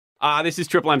This is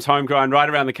Triple M's Homegrown, right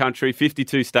around the country,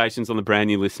 52 stations on the brand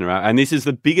new listener app. And this is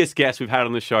the biggest guest we've had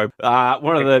on the show.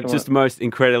 One of the just most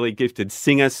incredibly gifted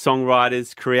singers,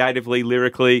 songwriters, creatively,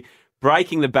 lyrically,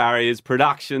 breaking the barriers,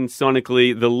 production,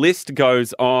 sonically. The list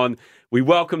goes on. We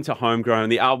welcome to Homegrown.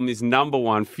 The album is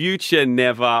 #1, Future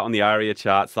Never on the ARIA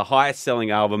charts, the highest selling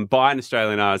album by an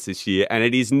Australian artist this year. And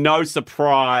it is no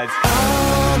surprise.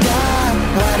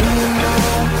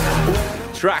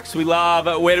 Tracks we love.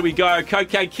 Where do we go?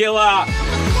 Cocaine Killer.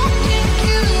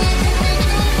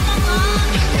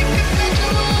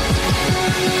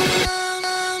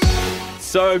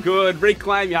 So good.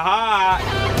 Reclaim Your Heart.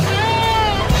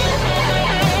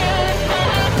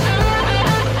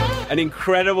 An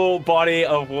incredible body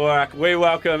of work. We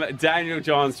welcome Daniel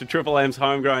Johns to Triple M's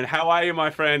Homegrown. How are you,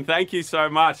 my friend? Thank you so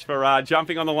much for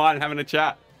jumping on the line and having a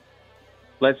chat.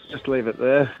 Let's just leave it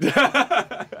there.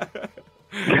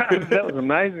 That was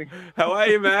amazing. How are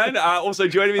you, man? Also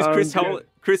joining me is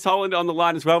Chris Holland on the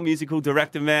line as well, musical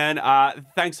director, man.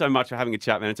 Thanks so much for having a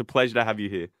chat, man. It's a pleasure to have you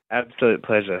here. Absolute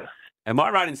pleasure. Am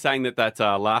I right in saying that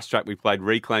last track we played,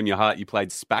 Reclaim Your Heart, you played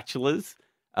spatulas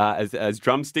as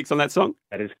drumsticks on that song?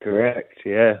 That is correct,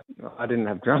 yeah. I didn't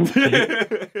have drumsticks.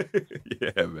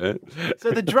 Yeah, man.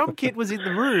 So the drum kit was in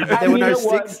the room, but there were no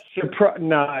sticks?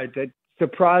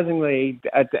 Surprisingly,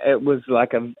 it was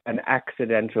like an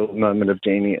accidental moment of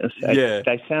genius.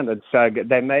 They sounded so good.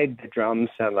 They made the drums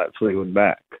sound like Fleetwood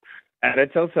Mac. And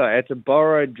it's a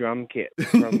borrowed drum kit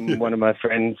from one of my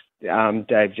friends,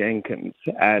 Dave Jenkins,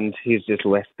 and he's just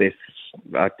left this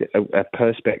like a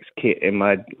Perspex kit in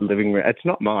my living room. It's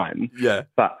not mine,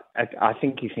 but I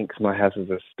think he thinks my house is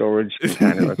a storage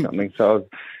container or something. So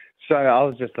I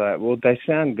was just like, well, they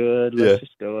sound good. Let's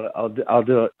just do it. I'll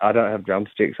do it. I don't have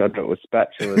drumsticks. I'll do it with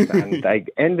spatulas. And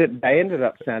they ended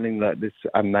up sounding like this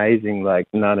amazing, like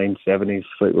 1970s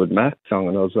Fleetwood Mac song.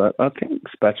 And I was like, I think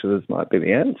spatulas might be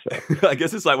the answer. I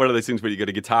guess it's like one of those things where you got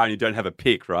a guitar and you don't have a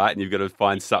pick, right? And you've got to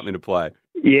find something to play.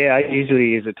 Yeah, I usually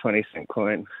use a 20-cent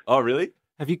coin. Oh, really?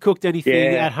 Have you cooked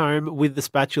anything at home with the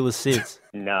spatulas since?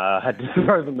 No, I had to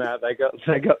throw them out. They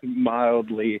got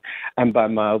mildly, and by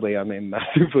mildly I mean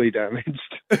massively damaged.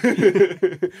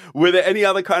 Were there any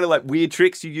other kind of like weird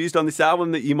tricks you used on this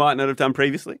album that you might not have done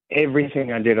previously?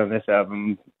 Everything I did on this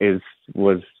album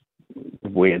was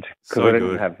weird because I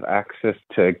didn't have access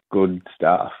to good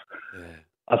stuff. Yeah.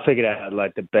 I figured out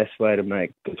like the best way to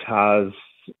make guitars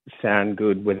sound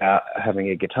good without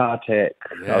having a guitar tech.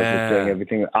 I was just doing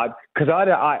everything. Because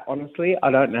I honestly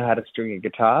don't know how to string a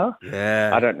guitar.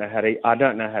 Yeah. I don't know how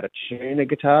to tune a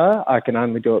guitar. I can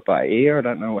only do it by ear. I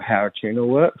don't know how a tuner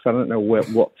works. I don't know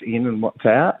what's in and what's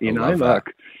out. You know,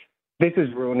 like this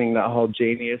is ruining that whole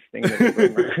genius thing that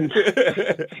everyone reckons.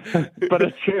 But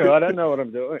it's true. I don't know what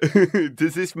I'm doing.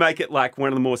 Does this make it like one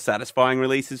of the more satisfying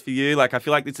releases for you? Like I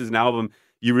feel like this is an album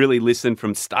you really listen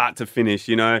from start to finish,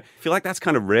 you know? I feel like that's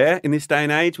kind of rare in this day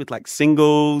and age with like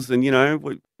singles and, you know.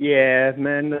 Yeah,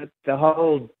 man,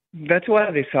 that's why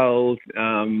this whole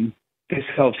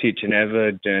Future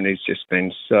Never journey's just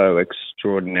been so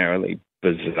extraordinarily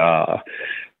bizarre.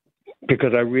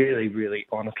 Because I really, really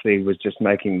honestly was just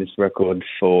making this record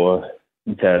for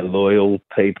the loyal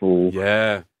people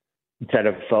that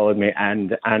have followed me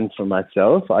and for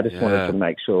myself. I just wanted to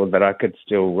make sure that I could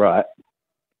still write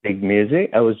big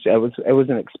music. It was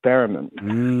an experiment,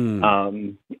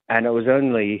 and it was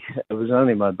only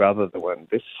my brother that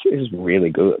went, "This is really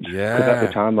good." Yeah. Because at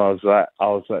the time I was like,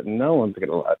 no one's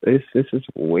gonna like this. This is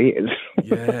weird.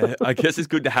 Yeah, I guess it's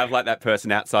good to have like that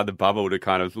person outside the bubble to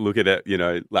kind of look at it, you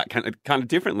know, like kind of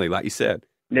differently, like you said.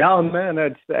 No, man,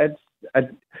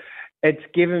 it's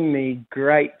given me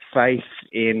great faith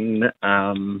in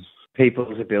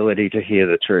people's ability to hear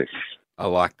the truth. I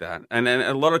like that. And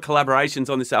a lot of collaborations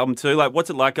on this album too. Like,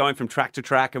 what's it like going from track to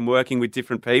track and working with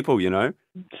different people, you know?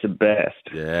 It's the best.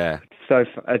 Yeah.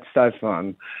 It's so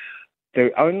fun. The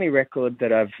only record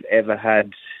that I've ever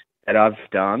had that I've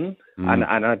done, and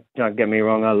I, don't get me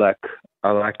wrong, I like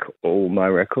all my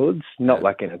records. Not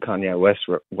like in a Kanye West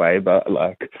way, but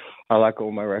like I like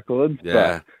all my records.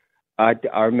 Yeah. But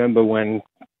I remember when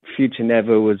Future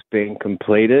Never was being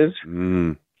completed,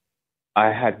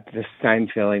 I had the same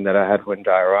feeling that I had when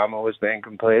Diorama was being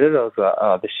completed. I was like,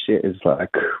 oh, this shit is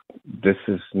like, this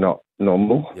is not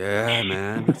normal. Yeah,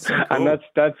 man. That's so cool. And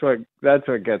that's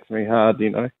what gets me hard, you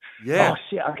know? Yeah. Oh,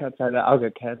 shit, I can't say that. I'll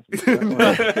get cancelled.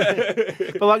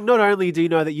 But like, not only do you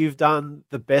know that you've done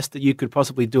the best that you could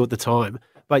possibly do at the time,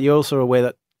 but you're also aware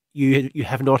that you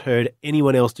have not heard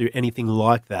anyone else do anything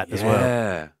like that as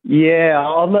well.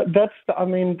 Yeah, that's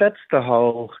the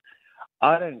whole...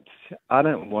 I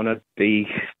don't want to be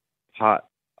part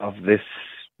of this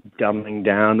dumbing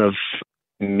down of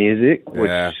music,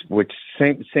 which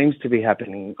seems to be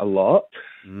happening a lot.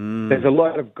 There's a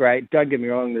lot of great, don't get me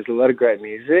wrong, there's a lot of great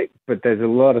music, but there's a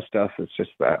lot of stuff that's just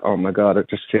like, oh my God, it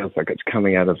just feels like it's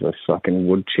coming out of a fucking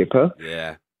wood chipper.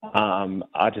 Yeah.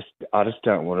 I just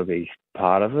don't want to be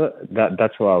part of it.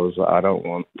 That's why I was like, I don't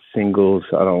want singles,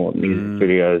 I don't want music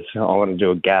videos, I want to do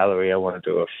a gallery, I want to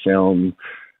do a film.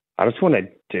 I just want to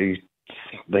do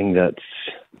something that's,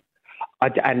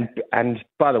 and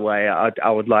by the way, I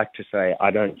would like to say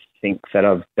I don't think that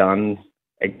I've done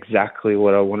exactly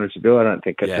what I wanted to do. I don't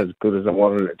think it's as good as I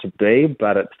wanted it to be,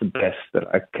 but it's the best that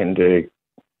I can do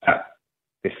at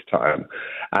this time.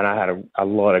 And I had a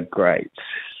lot of great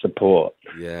support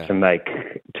to make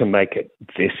it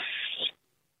this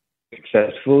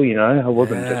successful. You know, I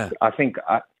wasn't just. I think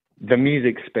the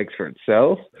music speaks for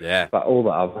itself. Yeah, but all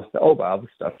the other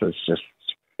stuff is just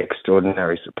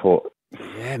extraordinary support.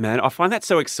 Yeah, man. I find that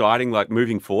so exciting, like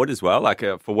moving forward as well, like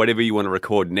for whatever you want to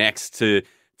record next to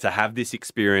have this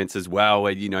experience as well,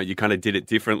 where, you know, you kind of did it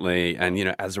differently. And, you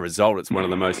know, as a result, it's one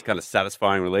of the most kind of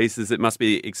satisfying releases. It must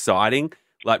be exciting,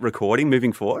 like recording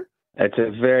moving forward. It's a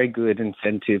very good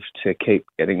incentive to keep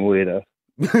getting weirder.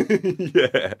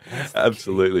 Yeah,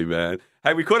 absolutely, man.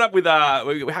 Hey, we caught up with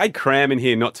we had Cram in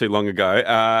here not too long ago,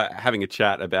 having a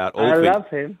chat about all things. I love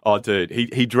him. Oh, dude,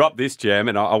 he dropped this gem,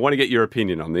 and I want to get your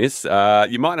opinion on this.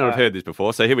 You might not have heard this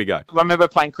before, so here we go. I remember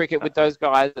playing cricket with those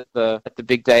guys at the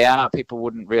big day out. People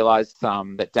wouldn't realise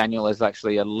that Daniel is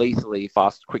actually a lethally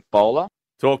fast, quick bowler.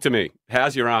 Talk to me.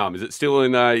 How's your arm? Is it still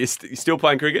in? You still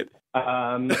playing cricket?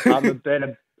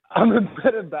 I'm a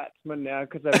better batsman now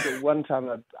because at one time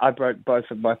I broke both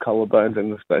of my collarbones in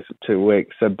the space of 2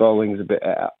 weeks, so bowling's a bit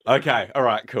out. Okay, all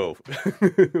right, cool.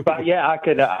 But yeah, I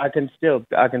can still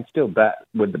bat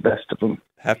with the best of them.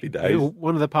 Happy days.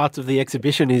 One of the parts of the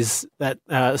exhibition is that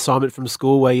assignment from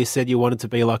school where you said you wanted to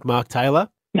be like Mark Taylor.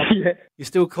 Yeah. You're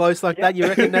still close like that? You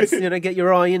reckon that's, you know, get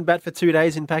your eye in, bat for 2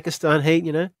 days in Pakistan heat,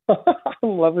 you know?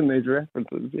 I'm loving these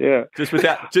references, yeah. Just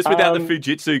without the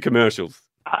Fujitsu commercials.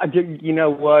 You know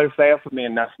what? If they offered me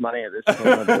enough money at this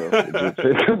point, I'd do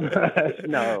it.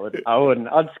 No, I wouldn't.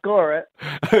 I'd score it.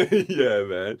 Yeah,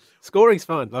 man. Scoring's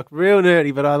fun. Like, real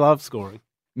nerdy, but I love scoring.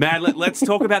 Man, let's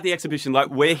talk about the exhibition. Like,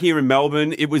 we're here in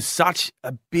Melbourne. It was such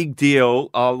a big deal,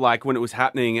 like, when it was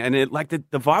happening. And it, like, the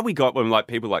vibe we got when, like,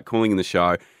 people, like, calling in the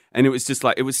show. And it was just,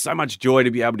 like, it was so much joy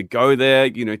to be able to go there,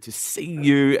 you know, to see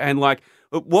you. And, like,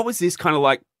 what was this kind of,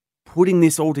 like, putting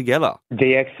this all together?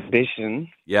 The exhibition?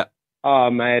 Yeah.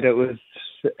 Oh, mate, I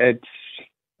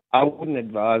wouldn't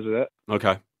advise it.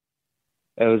 Okay.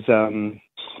 It was a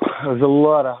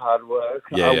lot of hard work.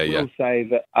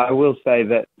 I will say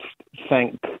that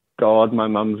thank God my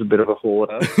mum's a bit of a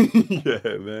hoarder.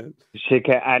 Yeah, man.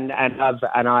 And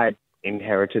I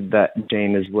inherited that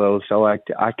gene as well, so I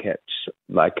kept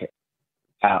like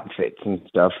outfits and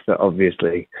stuff that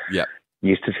obviously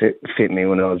used to fit me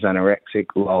when I was anorexic,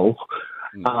 lol.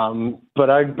 But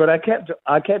I kept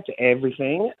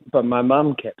everything, but my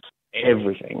mum kept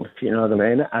everything, if you know what I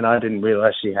mean? And I didn't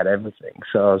realise she had everything.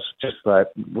 So I was just like,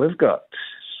 we've got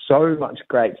so much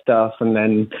great stuff. And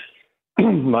then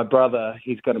my brother,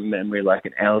 he's got a memory like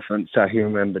an elephant, so he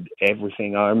remembered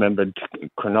everything. I remembered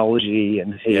chronology,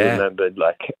 and he remembered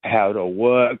like how it all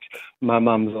worked. My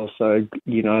mum's also,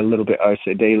 you know, a little bit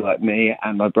OCD like me,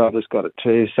 and my brother's got it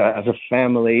too. So as a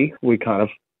family, we kind of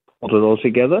pulled it all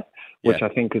together, which I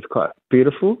think is quite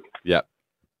beautiful. Yeah.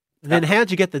 Then how'd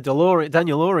you get the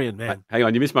DeLorean, man? Hang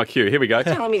on, you missed my cue. Here we go.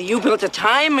 Telling me that you built a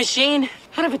time machine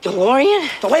out of a DeLorean?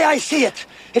 The way I see it,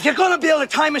 if you're going to build a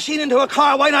time machine into a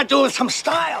car, why not do it with some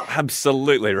style?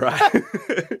 Absolutely right.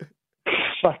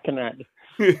 Fucking it.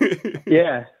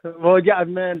 Yeah. Well, yeah,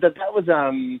 man, that was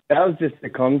just the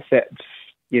concept.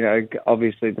 You know,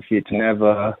 obviously the future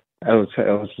never. It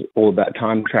was all about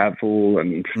time travel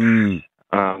and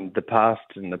the past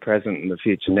and the present and the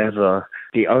future never.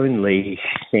 The only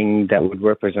thing that would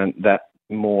represent that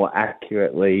more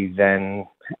accurately than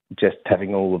just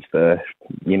having all of the,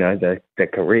 you know, the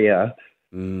career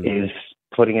is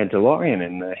putting a DeLorean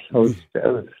in there. It was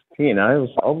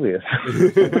obvious.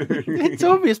 It's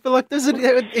obvious, but like,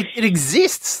 it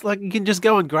exists. Like, you can just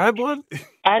go and grab one.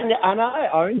 And I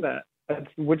own that,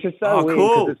 which is so weird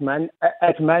cool. because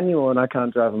it's manual and I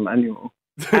can't drive a manual,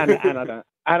 and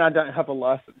I don't have a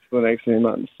license for the next few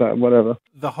months, so whatever.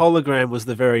 The hologram was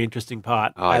the very interesting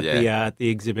part at the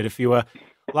exhibit. If you were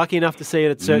lucky enough to see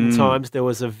it at certain times, there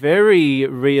was a very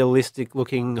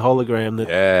realistic-looking hologram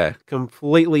that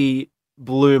completely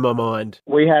blew my mind.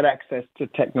 We had access to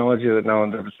technology that no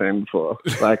one's ever seen before.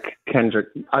 Like Kendrick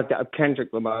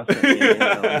Lamar sent me an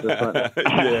email. I'm just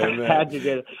like, how'd you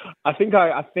get it? I think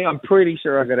I'm pretty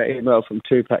sure I got an email from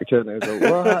Tupac Turner. Like,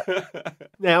 what?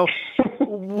 Now,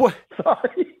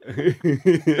 Sorry.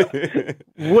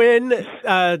 When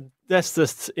let's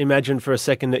just imagine for a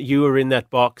second that you were in that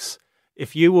box.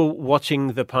 If you were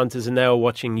watching the punters and they were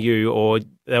watching you, or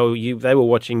they were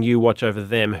watching you watch over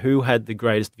them, who had the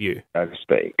greatest view, so to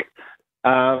speak?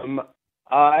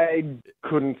 I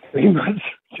couldn't see much.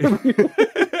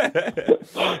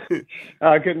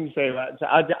 I couldn't see much.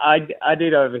 I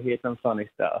did overhear some funny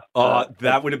stuff. Oh,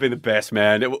 that would have been the best,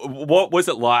 man. What was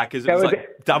it like? It was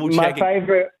like double checking.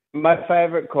 My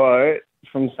favorite quote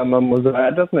from someone was,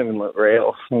 "It doesn't even look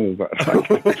real."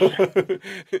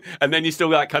 And then you still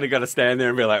kind of got to stand there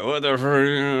and be like, "What the?"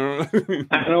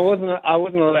 And I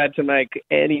wasn't allowed to make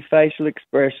any facial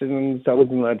expressions. I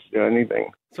wasn't allowed to do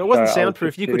anything. So it wasn't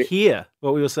soundproof. You could hear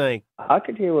what we were saying. I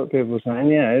could hear what people were saying.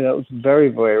 Yeah, that was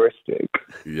very voyeuristic.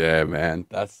 Yeah, man,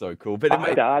 that's so cool. But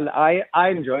I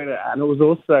enjoyed it, and it was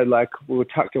also like we were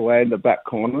tucked away in the back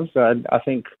corner. So I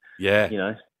think,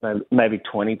 maybe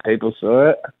 20 people saw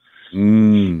it.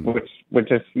 Which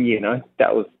is,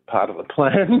 that was part of the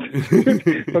plan.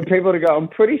 For people to go, I'm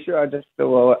pretty sure I just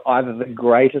saw either the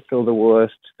greatest or the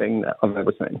worst thing that I've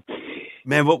ever seen.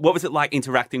 Man, what was it like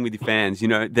interacting with your fans?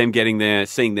 Them getting there,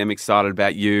 seeing them excited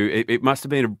about you. It must have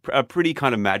been a pretty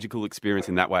kind of magical experience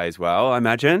in that way as well, I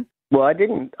imagine. Well, I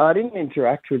didn't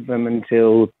interact with them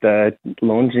until the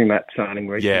laundromat signing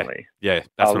recently. Yeah,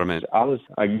 that's what I meant. That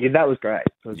was great.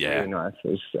 It was really nice.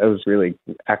 It was really,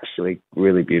 actually,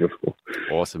 really beautiful.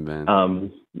 Awesome,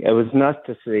 man. It was nice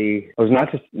to see. It was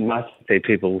nice to see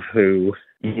people who,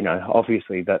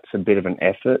 obviously that's a bit of an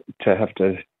effort to have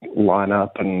to line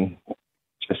up and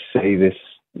just see this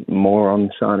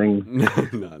moron signing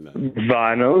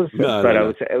vinyls, but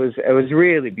it was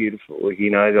really beautiful.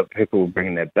 That people were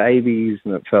bringing their babies,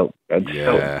 and it felt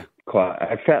quite.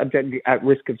 I felt, at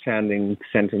risk of sounding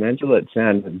sentimental, it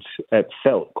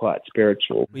felt quite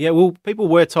spiritual. Yeah, well, people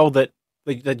were told that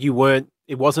you weren't.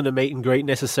 It wasn't a meet and greet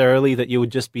necessarily. That you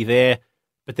would just be there,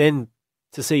 but then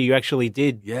to see you actually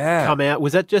did come out.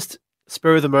 Was that just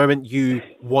spur of the moment? You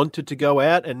wanted to go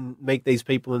out and meet these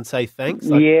people and say thanks?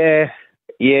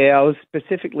 Yeah, I was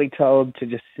specifically told to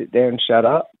just sit there and shut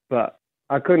up, but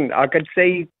I couldn't. I could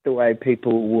see the way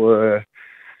people were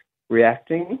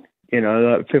reacting.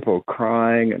 Like people were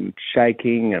crying and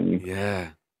shaking, and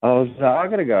I was like, I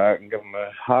got to go out and give them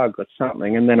a hug or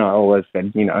something. And then I always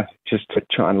said, just to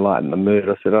try and lighten the mood,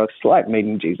 I said, it's like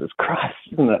meeting Jesus Christ,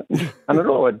 isn't it? And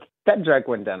that joke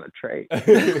went down a tree.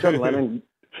 John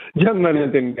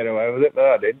Lennon didn't get away with it, but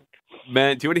I did.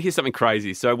 Man, do you want to hear something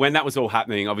crazy? So when that was all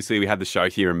happening, obviously we had the show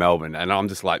here in Melbourne, and I'm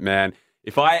just like, man,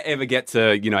 if I ever get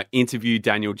to, interview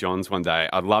Daniel Johns one day,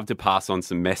 I'd love to pass on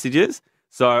some messages.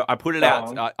 So I put it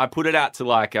out. I put it out to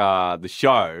the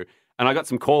show, and I got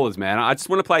some callers, man. I just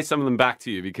want to play some of them back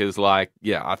to you because, I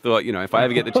thought, if I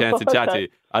ever get the chance to chat to you,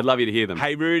 I'd love you to hear them.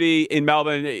 Hey, Rudy in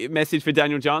Melbourne, message for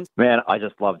Daniel Johns? Man, I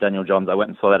just love Daniel Johns. I went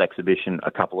and saw that exhibition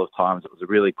a couple of times. It was a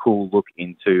really cool look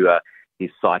into his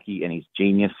psyche and his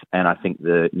genius, and I think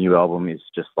the new album is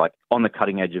just on the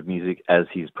cutting edge of music, as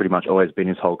he's pretty much always been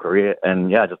his whole career.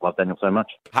 And I just love Daniel so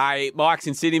much. Hey, Mike's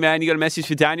in Sydney, man. You got a message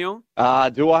for Daniel?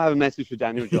 Do I have a message for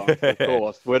Daniel Johns? Of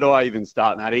course. Where do I even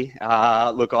start, Matty?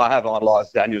 Look, I have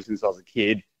idolised Daniel since I was a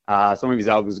kid. Some of his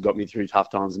albums got me through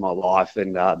tough times in my life,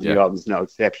 and the new album's no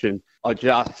exception. I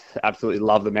just absolutely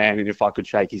love the man, and if I could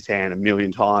shake his hand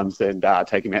 1,000,000 times and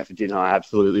take him out for dinner, I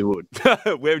absolutely would.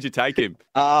 Where would you take him?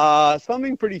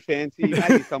 Something pretty fancy,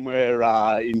 maybe somewhere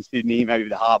in Sydney, maybe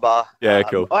the harbour. Yeah,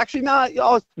 cool. Actually, no,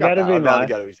 I'd rather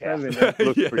go to his house. It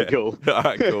looks pretty cool. All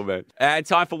right, cool, man. And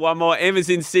time for one more. Emma's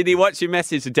in Sydney. What's your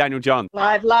message to Daniel Johns?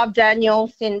 I've loved Daniel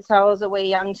since I was a wee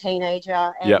young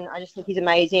teenager, and I just think he's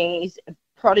amazing. He's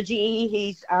prodigy.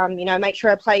 He's, make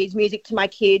sure I play his music to my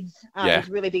kids. He's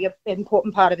a really big,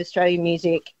 important part of Australian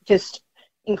music. Just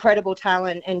incredible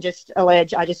talent and just a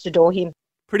ledge. I just adore him.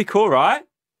 Pretty cool, right?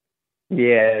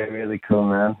 Yeah, really cool,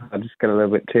 man. I just got a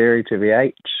little bit teary to the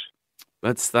H.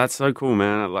 That's so cool,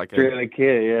 man. I like it. Really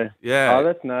cute, yeah. Yeah. Oh,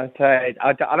 that's nice. Hey,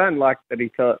 I don't like that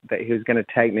he thought that he was going to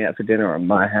take me out for dinner at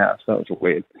my house. That was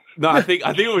weird. No, I think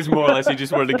it was more or less he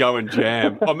just wanted to go and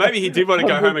jam. Or maybe he did want to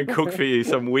go home and cook for you.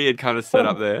 Some weird kind of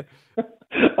setup there.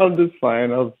 I'm just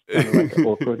playing. I was kind of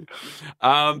awkward.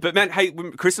 But man, hey,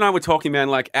 Chris and I were talking, man,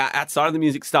 outside of the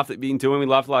music stuff that you've been doing, we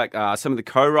love some of the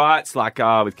co-writes, with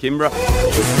Kimbra.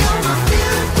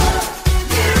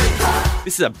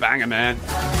 This is a banger, man.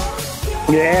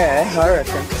 Yeah, I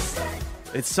reckon.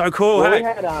 It's so cool, well, hey?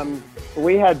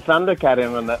 We had Thundercat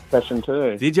in on that session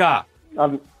too. Did ya?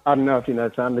 I don't know if you know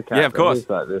Thundercat. Yeah, of course. He's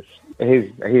like this.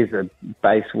 He's a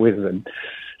bass wizard.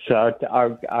 So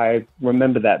I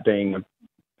remember that being a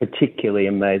particularly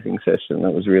amazing session.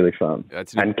 That was really fun.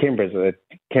 And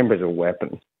Kimbra's a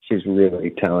weapon. She's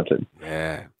really talented.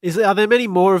 Yeah. Are there many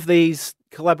more of these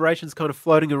collaborations kind of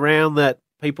floating around that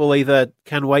people either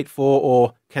can wait for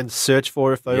or can search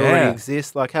for if they already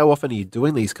exist? Like, how often are you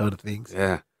doing these kind of things?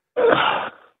 Yeah.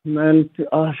 Man,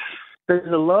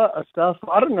 there's a lot of stuff.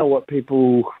 I don't know what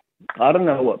people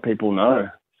know.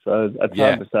 So it's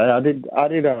hard to say. I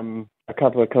did a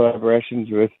couple of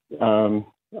collaborations with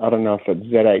I don't know if it's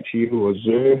ZHU or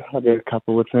Zoo. I did a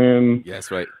couple with him. Yeah,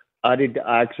 sweet. I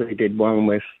actually did one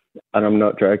with, and I'm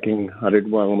not joking, I did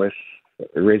one with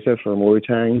RZA from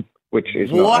Wu-Tang, which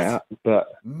is not out. But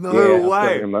no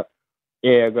way. I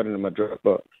got it in my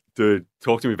Dropbox. Dude,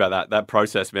 talk to me about that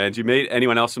process, man. Did you meet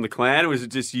anyone else from the clan, or was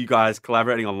it just you guys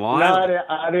collaborating online? No,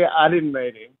 I didn't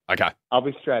meet him. Okay. I'll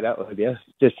be straight up with you.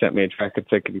 Just sent me a track and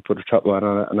said, could you put a top line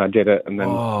on it? And I did it, and then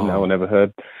no one ever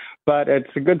heard. But it's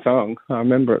a good song. I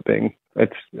remember it being.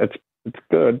 It's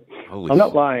good. I'm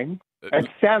not lying. It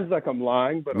sounds like I'm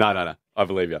lying, but no. I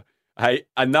believe you. Hey,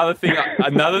 another thing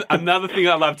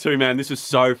I love too, man. This was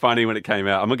so funny when it came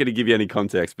out. I'm not going to give you any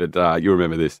context, but you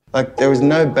remember this. Like, there was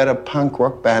no better punk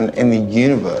rock band in the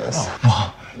universe.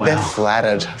 Wow. They're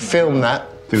flattered. Film that.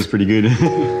 It was pretty good.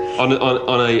 on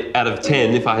a out of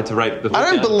 10, if I had to rate the. I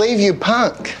don't believe you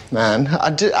punk, man.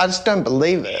 I just don't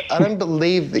believe it. I don't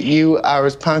believe that you are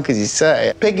as punk as you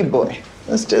say. Piggy boy.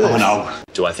 Let's do this. Oh, no.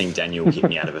 Do I think Daniel hit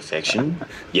me out of affection?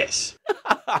 Yes.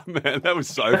 Man, that was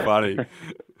so funny.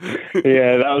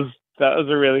 Yeah, that was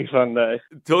a really fun day.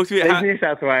 Talk to me. These New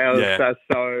South Wales are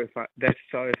so fun. They're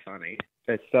so funny.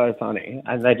 They're so funny.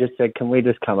 And they just said, can we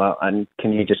just come up and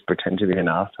can you just pretend to be an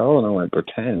asshole? And I went,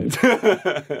 pretend.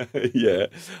 Yeah.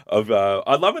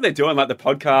 I love what they're doing, like the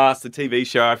podcast, the TV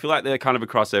show. I feel like they're kind of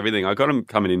across everything. I got them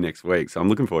coming in next week, so I'm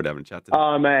looking forward to having a chat to them.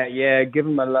 Oh, man, yeah, give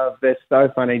them a love. They're so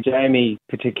funny. Jamie,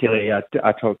 particularly, I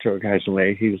talk to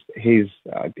occasionally. He's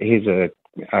a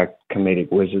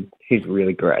comedic wizard. He's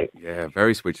really great. Yeah,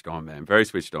 very switched on, man. Very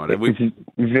switched on. He's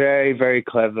very, very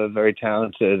clever, very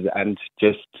talented, and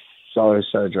just so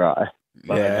dry.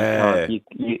 Yeah.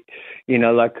 You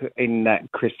know, like in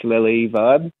that Chris Lilly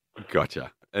vibe.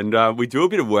 Gotcha. And we do a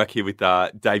bit of work here with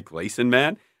Dave Gleeson,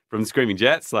 man, from the Screaming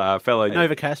Jets, fellow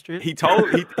Novocastrian. He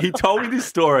told me this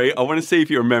story. I want to see if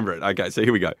you remember it. Okay, so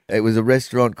here we go. It was a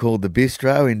restaurant called The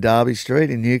Bistro in Derby Street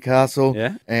in Newcastle.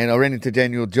 Yeah. And I ran into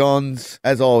Daniel Johns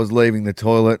as I was leaving the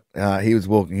toilet. He was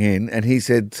walking in, and he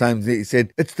said same thing. He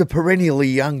said, "It's the perennially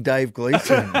young Dave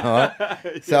Gleeson." Right. Yeah.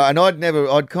 So, and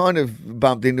I'd kind of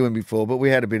bumped into him before, but we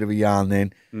had a bit of a yarn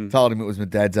then. Told him it was my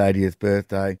dad's 80th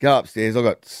birthday. Go upstairs. I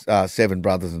got 7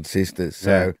 brothers and sisters,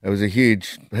 so there was a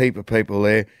huge heap of people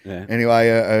there. Yeah. Anyway,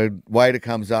 a waiter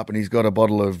comes up and he's got a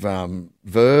bottle of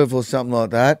Verve or something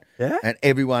like that. Yeah. And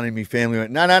everyone in my family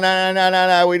went, no,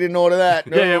 we didn't order that.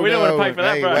 No, we don't want to pay for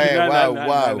that,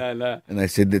 bro. No. And they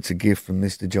said it's a gift from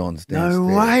Mr. Johns downstairs.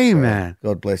 No way, man.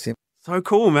 God bless him. So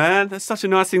cool, man. That's such a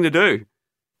nice thing to do.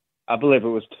 I believe it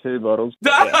was 2 bottles.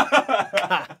 Hell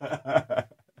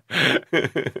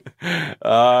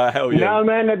yeah. No,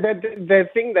 man, the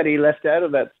thing that he left out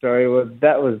of that story was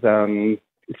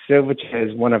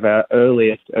Silverchair's one of our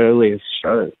earliest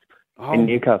shows in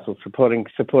Newcastle, supporting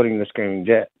the Screaming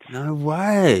Jets. No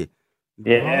way.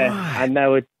 Yeah, Right. and they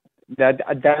were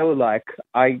like,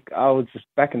 I was just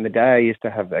back in the day. I used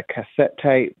to have their cassette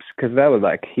tapes because they were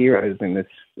like heroes in this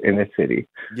city.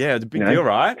 Yeah, it's a big deal,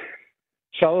 right?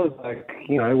 So I was like,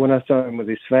 when I saw him with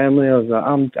his family, I was like,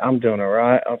 I'm doing all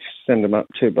right. I'll send him up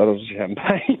 2 bottles of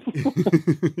champagne.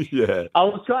 Yeah. I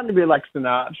was trying to be like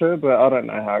Sinatra, but I don't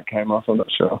know how it came off. I'm not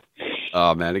sure.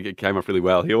 Oh, man, it came off really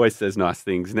well. He always says nice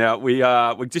things. Now,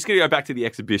 we're just going to go back to the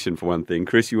exhibition for one thing.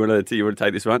 Chris, you want to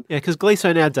take this one? Yeah, because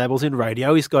Gleeson now dabbles in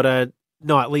radio. He's got a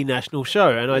nightly national show.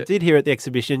 And I did hear at the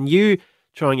exhibition, you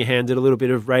trying your hand at a little bit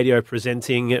of radio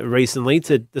presenting recently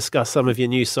to discuss some of your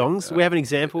new songs. Do we have an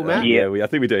example, Matt? Yeah, I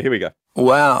think we do. Here we go.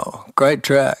 Wow, great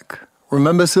track.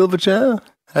 Remember Silverchair?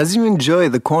 As you enjoy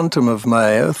the quantum of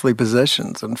my earthly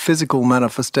possessions and physical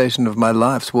manifestation of my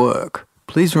life's work,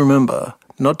 please remember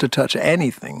not to touch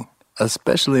anything,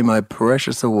 especially my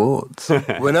precious awards.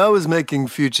 When I was making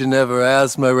Future Never, I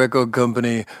asked my record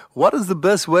company, what is the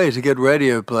best way to get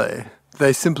radio play?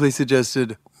 They simply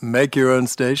suggested, make your own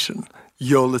station.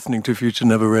 You're listening to Future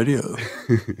Never Radio.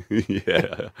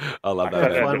 Yeah, I love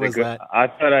that. I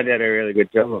thought I did a really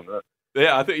good job on that.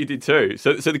 Yeah, I thought you did too.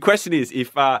 So the question is,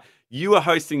 if you were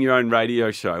hosting your own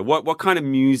radio show, what kind of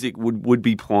music would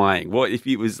be playing? What if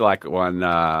it was like one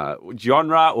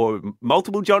genre or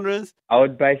multiple genres? I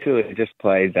would basically just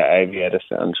play the Aviator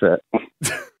soundtrack.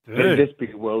 It'd just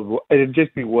be World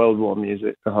War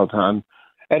music the whole time.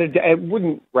 It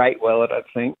wouldn't rate well, I don't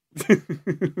think.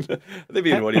 There'd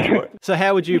be an audience for it. So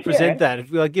how would you present that?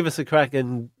 If you give us a crack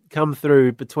and come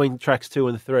through between tracks 2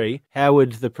 and 3, how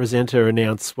would the presenter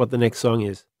announce what the next song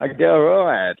is? I go, all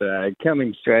right,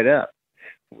 coming straight up.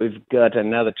 We've got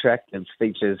another track that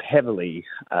features heavily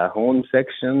a horn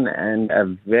section and a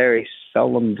very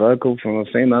solemn vocal from a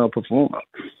female performer.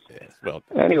 Yes, well.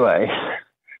 Anyway,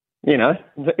 is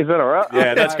that all right?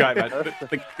 Yeah, that's great, mate.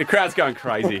 The crowd's going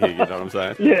crazy here, you know what I'm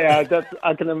saying? Yeah,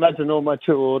 I can imagine all my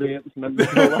true audience members.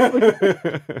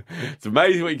 It's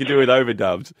amazing what you can do with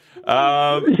overdubs.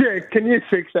 Yeah, can you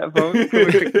fix that for me? Can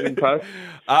we fix it in post?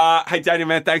 Hey, Daniel,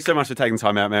 man, thanks so much for taking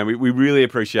time out, man. We really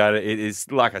appreciate it. It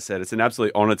is, like I said, it's an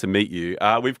absolute honour to meet you.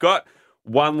 We've got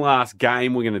one last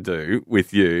game we're going to do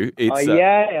with you.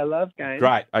 I love games.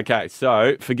 Great. Okay,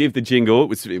 so forgive the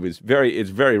jingle. It's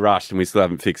very rushed and we still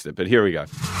haven't fixed it, but here we go.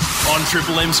 On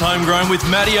Triple M's Homegrown with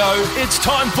Mattio, it's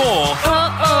time for...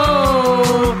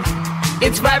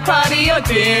 It's right party or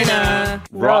dinner.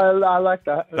 Right. No, I like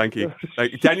that. Thank you.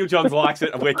 Daniel Johns likes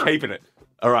it and we're keeping it.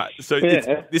 All right, so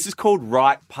this is called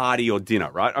Right Party or Dinner,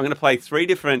 right? I'm going to play 3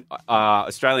 different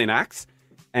Australian acts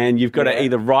and you've got to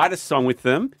either write a song with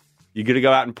them, you got to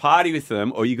go out and party with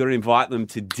them, or you got to invite them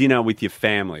to dinner with your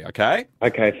family, okay?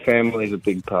 Okay, family's a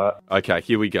big part. Okay,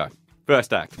 here we go.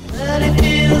 First act.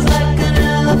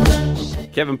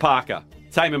 Kevin Parker,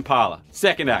 Tame Impala.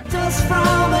 Second act.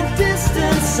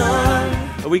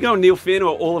 Are we going Neil Finn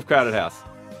or all of Crowded House?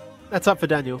 That's up for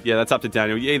Daniel. Yeah, that's up to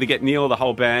Daniel. You either get Neil or the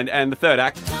whole band. And the third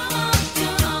act.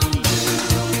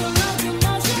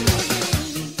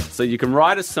 So you can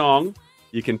write a song,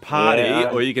 you can party,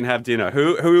 or you can have dinner.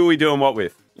 Who are we doing what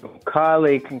with?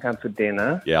 Kylie can come for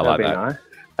dinner. Yeah, I like that. That'd be nice.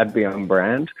 That'd be on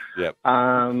brand. Yep.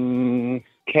 Kevin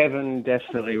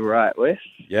definitely right with.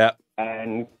 Yep.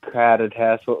 And Crowded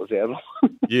House. What was the other one?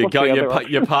 You're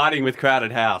partying with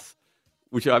Crowded House,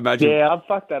 which I imagine. Yeah, I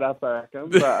fucked that up, I reckon.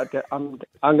 But I'm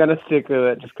going to stick with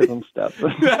it just because I'm stuck.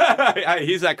 Hey,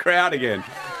 here's that crowd again.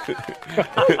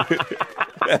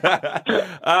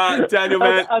 Daniel,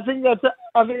 man. I think that's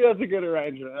a good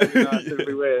arrangement. That'd be nice. It'd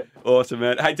be weird. Awesome,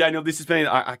 man. Hey, Daniel, this has been,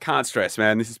 I can't stress,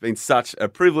 man. This has been such a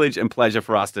privilege and pleasure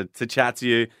for us to chat to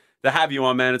you, to have you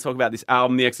on, man, to talk about this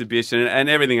album, the exhibition, and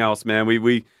everything else, man.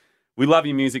 We love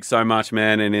your music so much,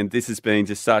 man, and this has been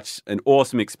just such an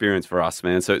awesome experience for us,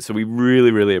 man. So we really,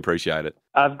 really appreciate it.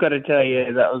 I've got to tell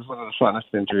you, that was one of the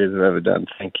funnest interviews I've ever done.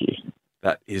 Thank you.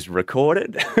 That is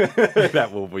recorded.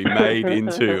 That will be made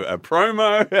into a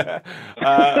promo.